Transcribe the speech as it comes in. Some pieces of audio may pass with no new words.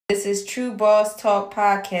This is Tru Boss Talk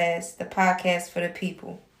Podcast, the podcast for the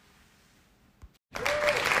people.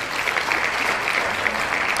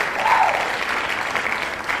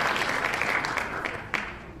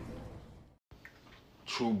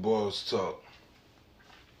 Tru Boss Talk.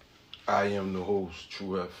 I am the host,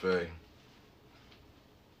 Tru FA.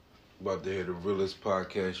 About to hear the realest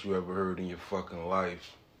podcast you ever heard in your fucking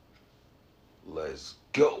life. Let's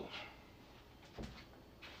go.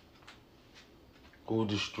 Who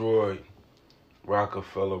destroyed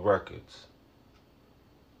Rockafella Records?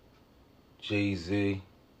 Jay-Z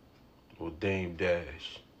or Dame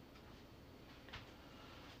Dash?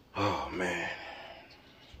 Oh, man.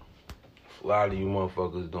 A lot of you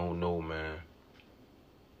motherfuckers don't know, man.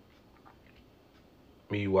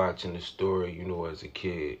 Me watching the story, as a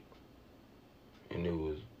kid, and it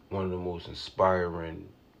was one of the most inspiring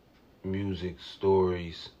music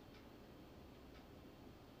stories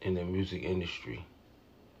in the music industry.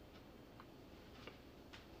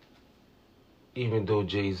 Even though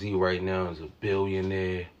Jay-Z right now is a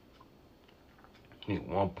billionaire, I think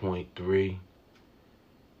 $1.3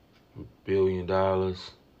 billion,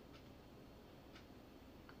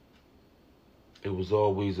 it was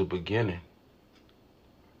always a beginning.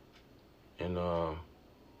 And I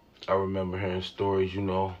remember hearing stories,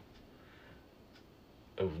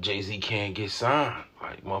 if Jay-Z can't get signed,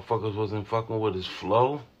 like motherfuckers wasn't fucking with his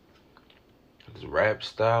flow, his rap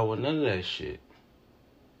style, or none of that shit.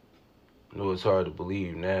 It's hard to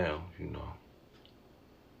believe now,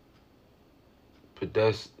 But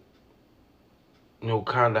that's,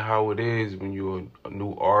 kind of how it is when you're a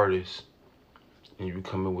new artist and you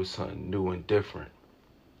come in with something new and different.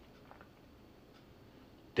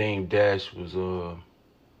 Dame Dash was, a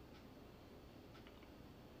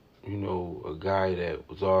guy that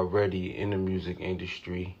was already in the music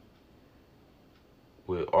industry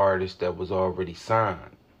with artists that was already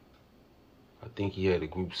signed. I think he had a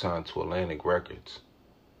group signed to Atlantic Records.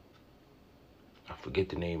 I forget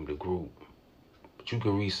the name of the group, but you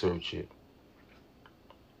can research it.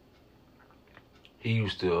 He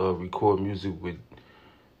used to record music with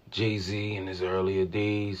Jay-Z in his earlier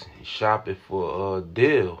days and shop it for a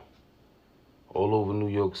deal all over New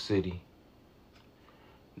York City.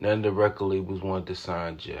 None of the record labels wanted to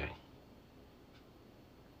sign Jay.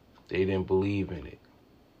 They didn't believe in it.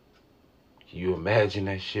 Can you imagine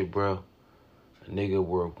that shit, bro? A nigga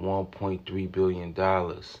worth $1.3 billion.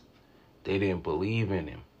 They didn't believe in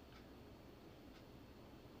him.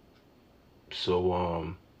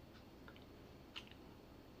 So,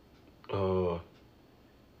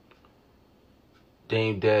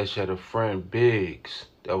 Dame Dash had a friend, Biggs,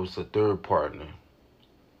 that was the third partner.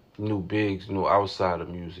 Knew Biggs, outside of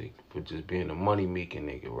music, for just being a money-making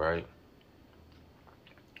nigga, right?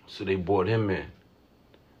 So they brought him in,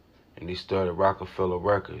 and they started Rockafella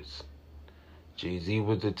Records. Jay-Z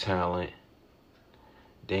was the talent.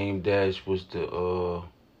 Dame Dash was the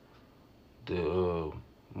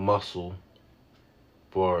muscle,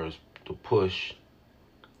 as far as the push,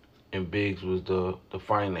 and Biggs was the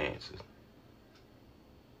finances.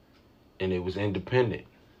 And it was independent.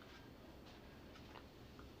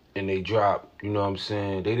 And they dropped,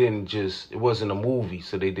 they didn't just, it wasn't a movie,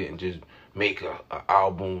 so they didn't just make a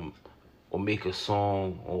album or make a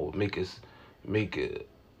song or make a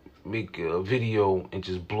video and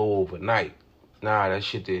just blow overnight. Nah, that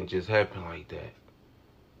shit didn't just happen like that.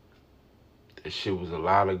 That shit was a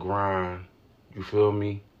lot of grind, you feel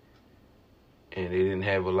me? And they didn't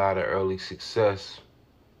have a lot of early success,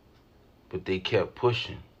 but they kept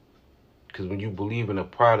pushing. Because when you believe in a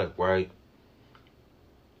product, right,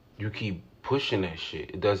 you keep pushing that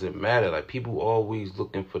shit. It doesn't matter. Like, people always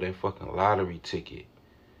looking for that fucking lottery ticket.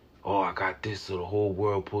 Oh, I got this, so the whole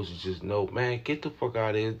world supposed to just know. Man, get the fuck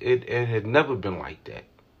out of here. It had never been like that.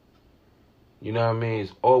 You know what I mean?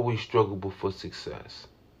 It's always struggle before success.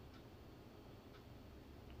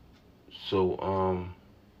 So,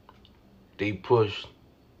 they pushed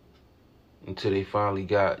until they finally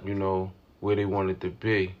got, where they wanted to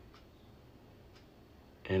be.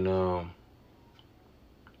 And,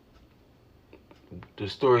 the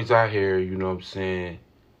stories I hear,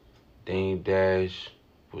 Dame Dash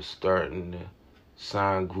was starting to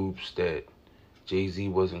sign groups that Jay-Z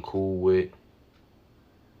wasn't cool with.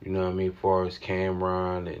 As far as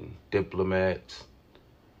Cameron and Diplomats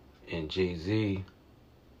and Jay-Z.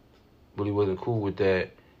 But he wasn't cool with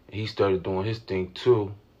that. And he started doing his thing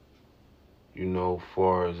too. As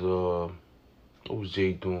far as, what was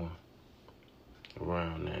Jay doing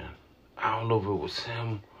around then? I don't know if it was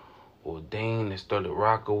him or Dane that started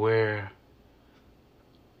Rockaware.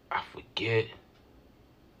 I forget.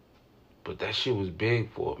 But that shit was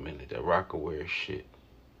big for a minute, that Rockaware shit.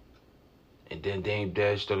 And then Dame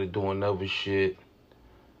Dash started doing other shit.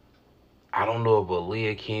 I don't know if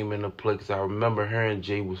Aaliyah came into play, because I remember her and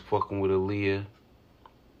Jay was fucking with Aaliyah.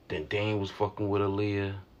 Then Dame was fucking with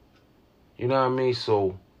Aaliyah. You know what I mean?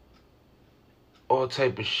 So, all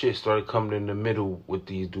type of shit started coming in the middle with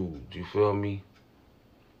these dudes. You feel me?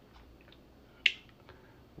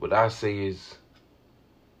 What I say is,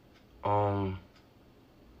 I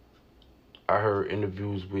heard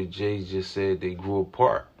interviews where Jay just said they grew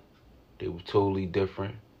apart. They were totally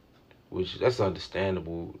different, which that's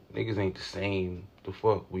understandable. Niggas ain't the same. The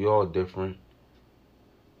fuck? We all different.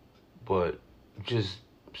 But just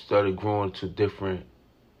started growing to different,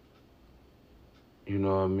 you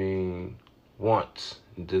know what I mean, wants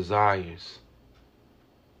and desires.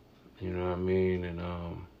 You know what I mean? And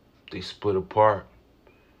they split apart,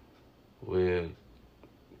 where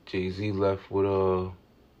Jay-Z left with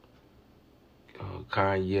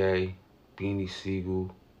Kanye, Beanie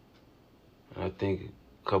Siegel, and I think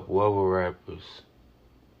a couple other rappers.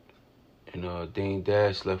 And Dame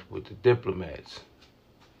Dash left with the Diplomats.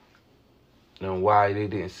 Now, why they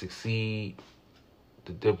didn't succeed,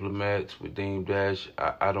 the Diplomats with Dame Dash,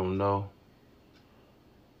 I don't know.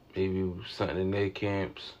 Maybe it was something in their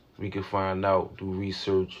camps. We could find out, do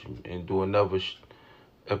research, and do another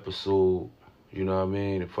episode, you know what I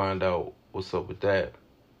mean, and find out what's up with that.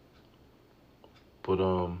 But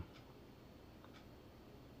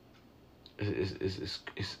it's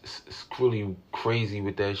really crazy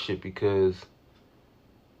with that shit, because,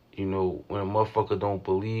 you know, when a motherfucker don't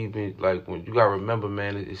believe it, like, when you gotta remember,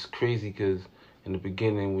 man, it's crazy, because in the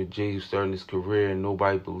beginning when Jay was starting his career and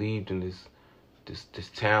nobody believed in this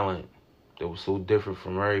talent that was so different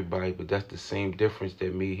from everybody, but that's the same difference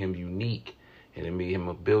that made him unique and it made him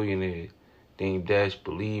a billionaire. Dame Dash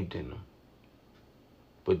believed in him.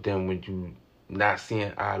 But then when you not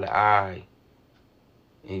seeing eye to eye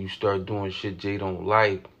and you start doing shit Jay don't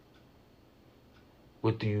like,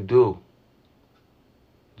 what do you do?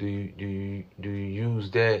 Do you use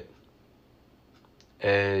that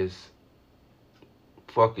as,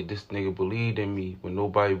 fuck it, this nigga believed in me when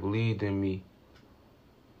nobody believed in me,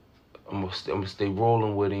 I'm gonna stay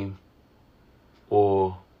rolling with him?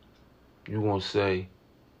 Or you gonna say,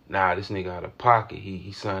 nah, this nigga out of pocket,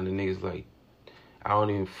 he signed the niggas like, I don't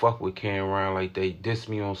even fuck with Cameron like that. He diss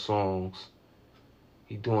me on songs.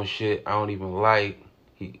 He doing shit I don't even like.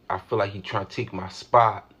 I feel like he trying to take my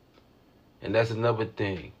spot. And that's another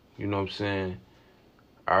thing. You know what I'm saying?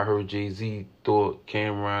 I heard Jay-Z thought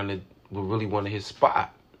Cameron would really want his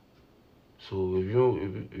spot. So if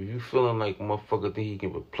you feeling like a motherfucker think he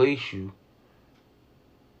can replace you,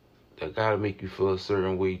 that gotta make you feel a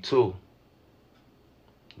certain way too.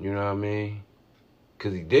 You know what I mean?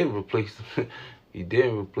 Because he did replace him. He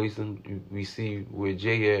didn't replace him. We see where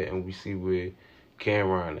Jay at and we see where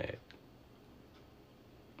Cameron at.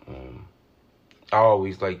 I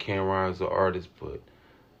always like Cameron as an artist, but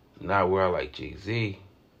not where I like Jay-Z.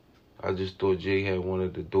 I just thought Jay had one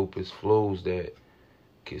of the dopest flows that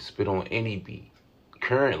can spit on any beat.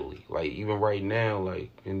 Currently, like even right now,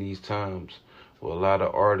 like in these times, where a lot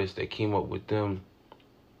of artists that came up with them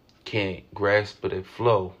can't grasp that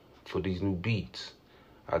flow for these new beats.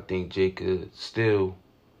 I think Jay could still,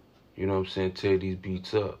 you know what I'm saying, tear these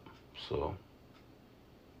beats up. So,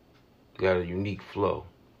 got a unique flow.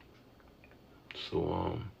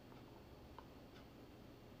 So,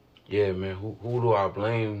 yeah, man, who do I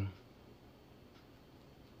blame?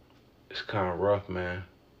 It's kind of rough, man.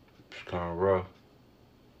 It's kind of rough.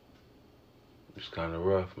 It's kind of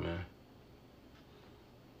rough, man.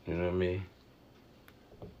 You know what I mean?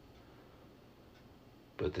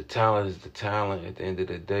 But the talent is the talent at the end of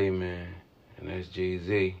the day, man. And that's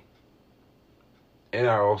Jay-Z. And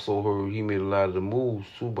I also heard he made a lot of the moves,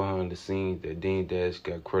 too, behind the scenes that Dame Dash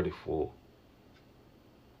got credit for.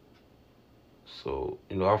 So,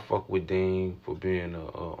 you know, I fuck with Dame for being an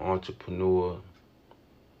entrepreneur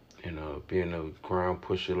and being a grind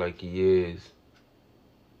pusher like he is.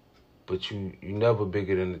 But you never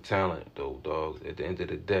bigger than the talent, though, dog, at the end of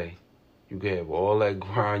the day. You can have all that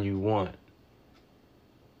grind you want.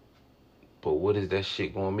 But what is that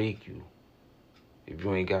shit gonna make you if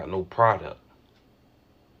you ain't got no product?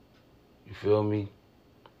 You feel me?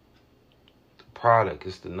 The product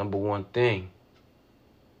is the number one thing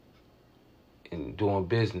in doing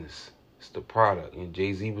business. It's the product. And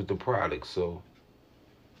Jay-Z was the product, so,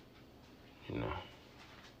 you know.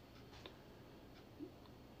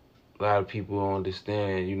 A lot of people don't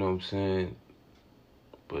understand, you know what I'm saying?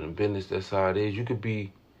 But in business, that's how it is. You could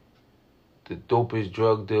be the dopest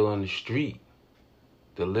drug dealer on the street,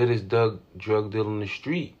 the littest drug dealer on the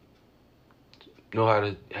street. know how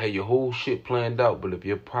to have your whole shit planned out, but if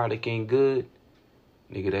your product ain't good,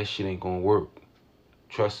 nigga, that shit ain't gonna work.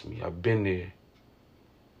 Trust me, I've been there.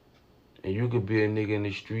 And you could be a nigga in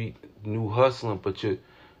the street, new hustling, but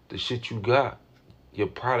the shit you got, your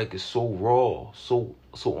product is so raw, so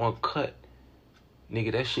uncut.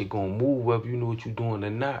 Nigga, that shit gonna move whether you know what you doing or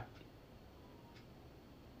not.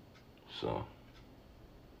 So,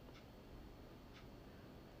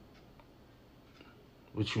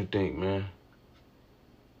 what you think, man?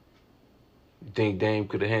 You think Dame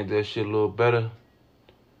could have handled that shit a little better?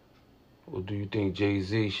 Or do you think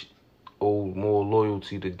Jay-Z owed more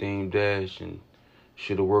loyalty to Dame Dash and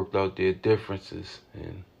should have worked out their differences?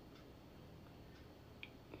 And,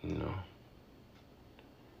 you know,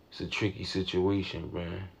 it's a tricky situation,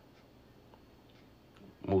 man.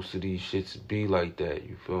 Most of these shits be like that,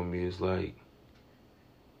 you feel me? It's like,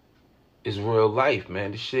 it's real life,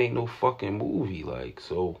 man. This shit ain't no fucking movie, like,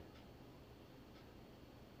 so.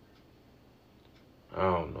 I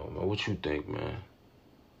don't know, man. What you think, man?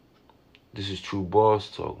 This is Tru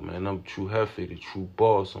Boss talk, man. I'm Tru Hefe, the Tru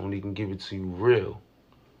Boss. I only can give it to you real.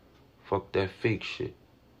 Fuck that fake shit.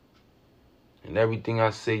 And everything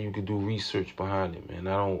I say, you can do research behind it, man.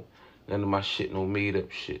 None of my shit no made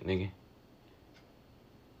up shit, nigga.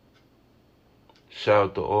 Shout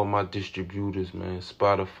out to all my distributors, man.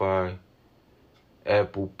 Spotify,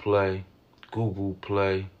 Apple Play, Google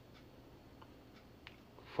Play,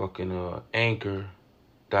 fucking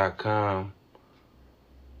Anchor.com.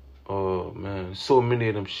 Oh, man. So many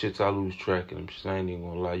of them shits, I lose track of them shits. I ain't even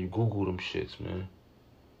gonna lie. You Google them shits, man.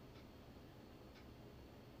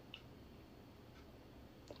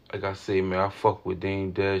 Like I say, man, I fuck with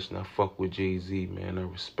Dame Dash and I fuck with Jay-Z, man. I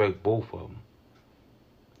respect both of them.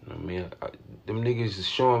 You know what I mean? Them niggas is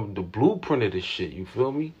showing the blueprint of this shit, you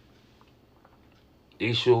feel me?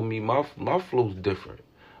 They showed me my flow's different.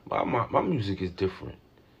 My music is different.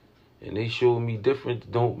 And they showed me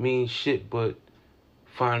different don't mean shit, but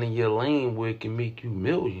finding your lane where it can make you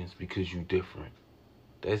millions because you different.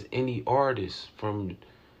 That's any artist from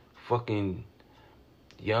fucking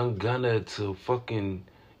Young Gunna to fucking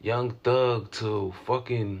Young Thug to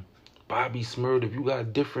fucking Bobby Smurda. If you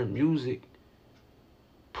got different music,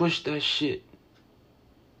 push that shit.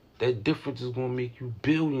 That difference is gonna make you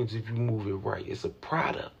billions if you move it right. It's a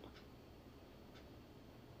product.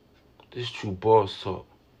 This Tru Boss talk.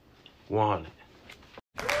 Want it.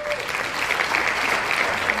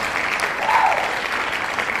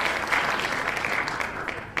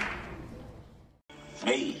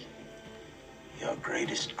 Me, your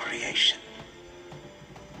greatest creation.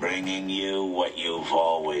 Bringing you what you've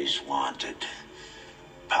always wanted.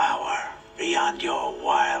 Power beyond your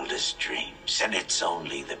wildest dreams, and it's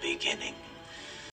only the beginning.